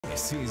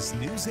This is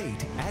News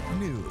 8 at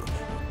noon.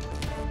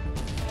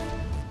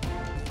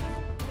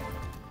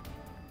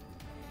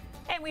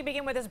 And we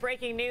begin with this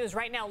breaking news.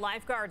 Right now,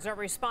 lifeguards are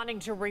responding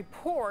to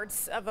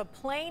reports of a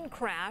plane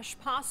crash,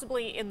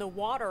 possibly in the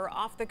water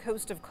off the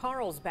coast of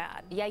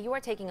Carlsbad. Yeah, you are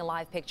taking a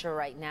live picture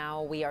right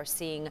now. We are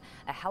seeing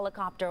a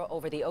helicopter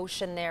over the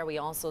ocean there. We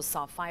also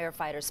saw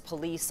firefighters,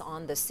 police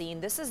on the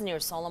scene. This is near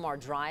Solamar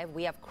Drive.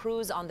 We have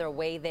crews on their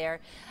way there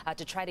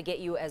to try to get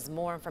you as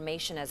more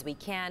information as we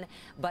can.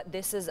 But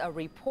this is a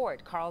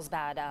report.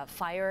 Carlsbad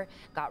Fire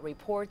got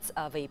reports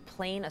of a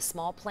plane, a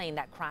small plane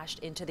that crashed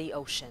into the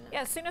ocean.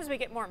 Yeah, as soon as we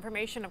get more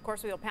information, of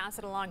course, we will pass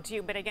it along to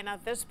you. But again,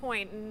 at this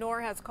point, nor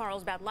has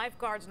Carlsbad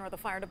lifeguards nor the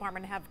fire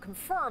department have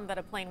confirmed that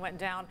a plane went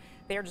down.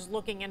 They are just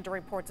looking into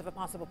reports of a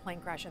possible plane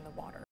crash in the water.